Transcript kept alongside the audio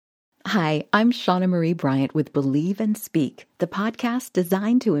Hi, I'm Shauna Marie Bryant with Believe and Speak, the podcast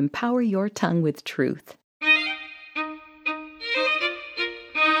designed to empower your tongue with truth.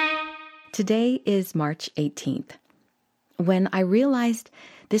 Today is March 18th. When I realized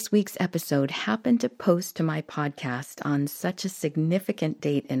this week's episode happened to post to my podcast on such a significant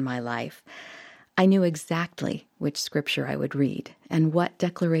date in my life, I knew exactly which scripture I would read and what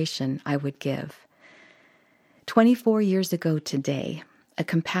declaration I would give. 24 years ago today, a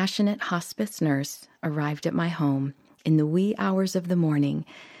compassionate hospice nurse arrived at my home in the wee hours of the morning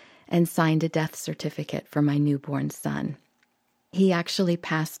and signed a death certificate for my newborn son. He actually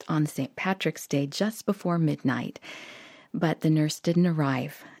passed on St. Patrick's Day just before midnight, but the nurse didn't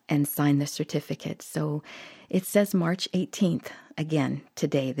arrive and sign the certificate. So it says March 18th, again,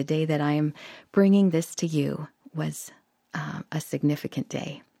 today, the day that I am bringing this to you, was a significant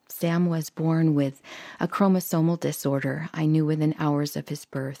day. Sam was born with a chromosomal disorder. I knew within hours of his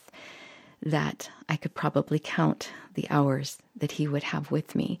birth that I could probably count the hours that he would have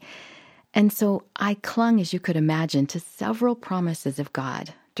with me. And so I clung, as you could imagine, to several promises of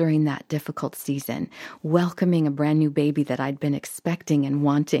God during that difficult season, welcoming a brand new baby that I'd been expecting and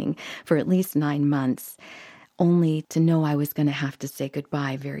wanting for at least 9 months, only to know I was going to have to say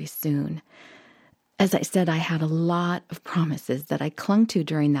goodbye very soon. As I said, I had a lot of promises that I clung to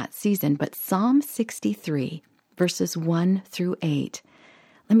during that season, but Psalm 63, verses 1 through 8,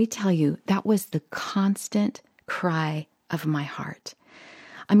 let me tell you, that was the constant cry of my heart.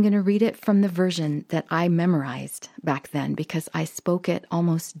 I'm going to read it from the version that I memorized back then because I spoke it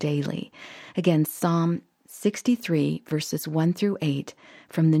almost daily. Again, Psalm 63, verses 1 through 8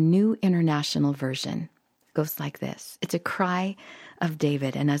 from the New International Version. It goes like this. It's a cry of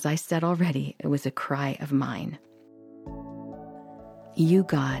David, and as I said already, it was a cry of mine. You,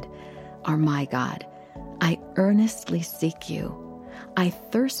 God, are my God. I earnestly seek you. I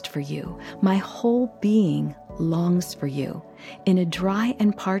thirst for you. My whole being longs for you in a dry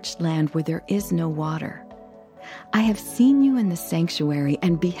and parched land where there is no water. I have seen you in the sanctuary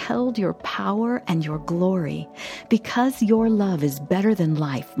and beheld your power and your glory. Because your love is better than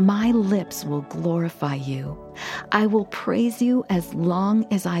life, my lips will glorify you. I will praise you as long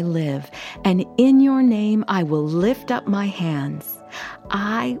as I live, and in your name I will lift up my hands.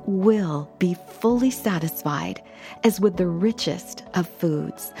 I will be fully satisfied as with the richest of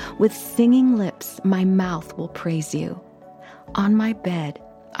foods. With singing lips, my mouth will praise you. On my bed,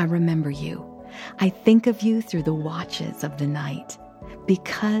 I remember you. I think of you through the watches of the night.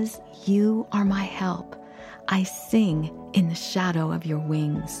 Because you are my help, I sing in the shadow of your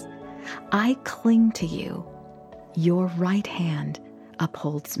wings. I cling to you. Your right hand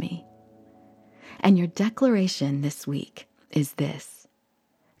upholds me. And your declaration this week is this: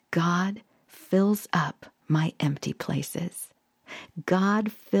 God fills up my empty places.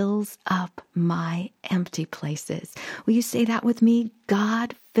 God fills up my empty places. Will you say that with me?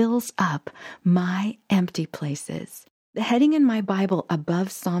 God fills up my empty places. The heading in my Bible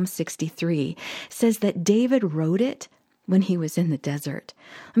above Psalm 63 says that David wrote it when he was in the desert.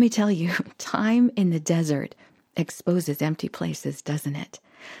 Let me tell you, time in the desert exposes empty places, doesn't it?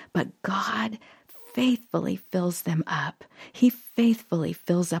 But God faithfully fills them up. He faithfully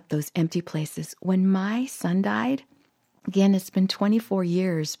fills up those empty places. When my son died, again, it's been 24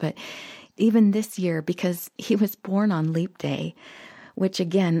 years, but even this year, because he was born on Leap Day, which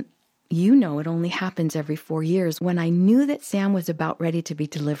again, you know, it only happens every 4 years. When I knew that Sam was about ready to be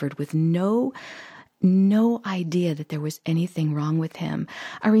delivered with no idea that there was anything wrong with him,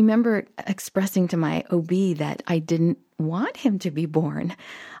 I remember expressing to my OB that I didn't want him to be born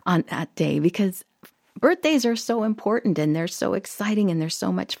on that day because birthdays are so important and they're so exciting and they're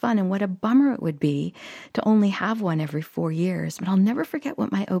so much fun, and what a bummer it would be to only have one every 4 years. But I'll never forget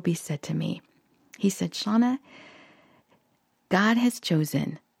what my OB said to me. He said, Shauna, God has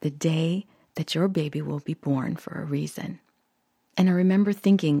chosen the day that your baby will be born for a reason. And I remember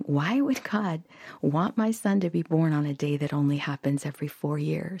thinking, why would God want my son to be born on a day that only happens every 4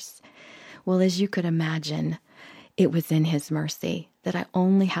 years? Well, as you could imagine, it was in his mercy that I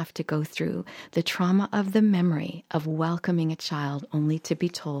only have to go through the trauma of the memory of welcoming a child only to be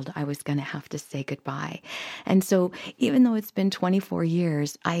told I was going to have to say goodbye. And so even though it's been 24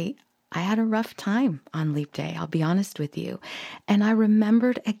 years, I had a rough time on Leap Day, I'll be honest with you. And I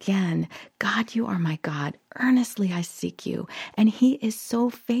remembered again, God, you are my God. Earnestly I seek you. And he is so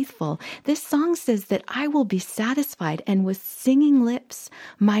faithful. This song says that I will be satisfied, and with singing lips,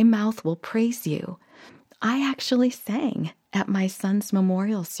 my mouth will praise you. I actually sang at my son's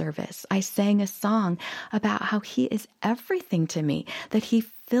memorial service. I sang a song about how he is everything to me, that he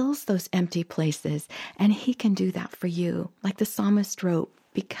fills those empty places, and he can do that for you. Like the psalmist wrote,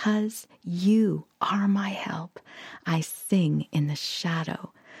 Because you are my help, I sing in the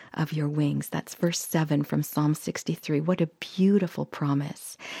shadow of your wings. That's verse 7 from Psalm 63. What a beautiful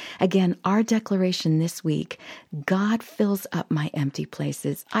promise. Again, our declaration this week, God fills up my empty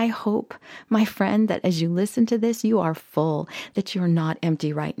places. I hope, my friend, that as you listen to this, you are full, that you're not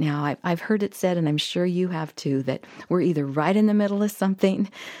empty right now. I've heard it said, and I'm sure you have too, that we're either right in the middle of something,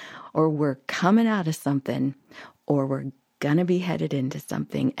 or we're coming out of something, or we're gonna be headed into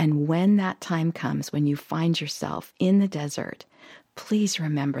something. And when that time comes, when you find yourself in the desert, please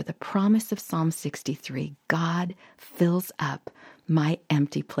remember the promise of Psalm 63, God fills up my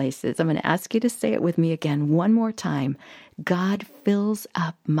empty places. I'm going to ask you to say it with me again one more time. God fills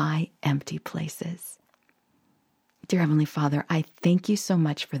up my empty places. Dear Heavenly Father, I thank you so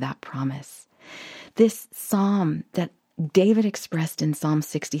much for that promise. This psalm that David expressed in Psalm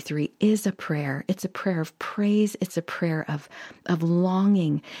 63 is a prayer. It's a prayer of praise. It's a prayer of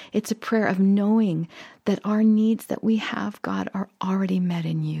longing. It's a prayer of knowing that our needs that we have, God, are already met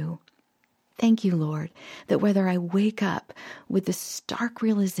in you. Thank you, Lord, that whether I wake up with the stark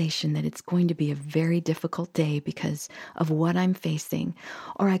realization that it's going to be a very difficult day because of what I'm facing,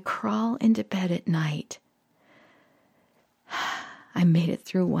 or I crawl into bed at night, I made it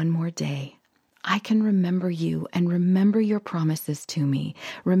through one more day. I can remember you and remember your promises to me.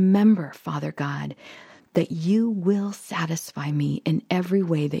 Remember, Father God, that you will satisfy me in every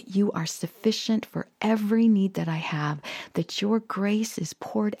way, that you are sufficient for every need that I have, that your grace is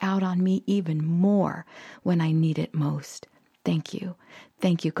poured out on me even more when I need it most. Thank you.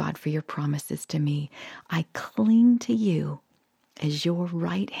 Thank you, God, for your promises to me. I cling to you as your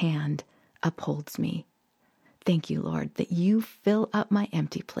right hand upholds me. Thank you, Lord, that you fill up my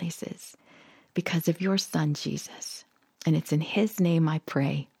empty places because of your Son, Jesus. And it's in his name I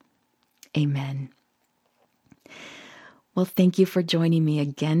pray. Amen. Well, thank you for joining me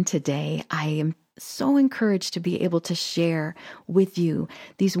again today. I am so encouraged to be able to share with you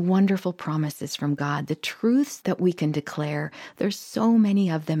these wonderful promises from God, the truths that we can declare. There's so many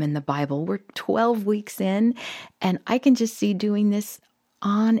of them in the Bible. We're 12 weeks in, and I can just see doing this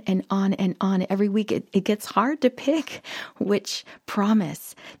on and on and on every week. It gets hard to pick which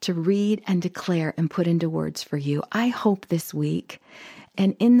promise to read and declare and put into words for you. I hope this week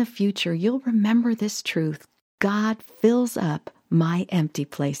and in the future you'll remember this truth. God fills up my empty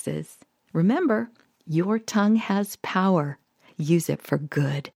places. Remember, your tongue has power. Use it for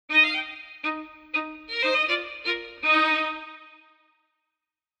good.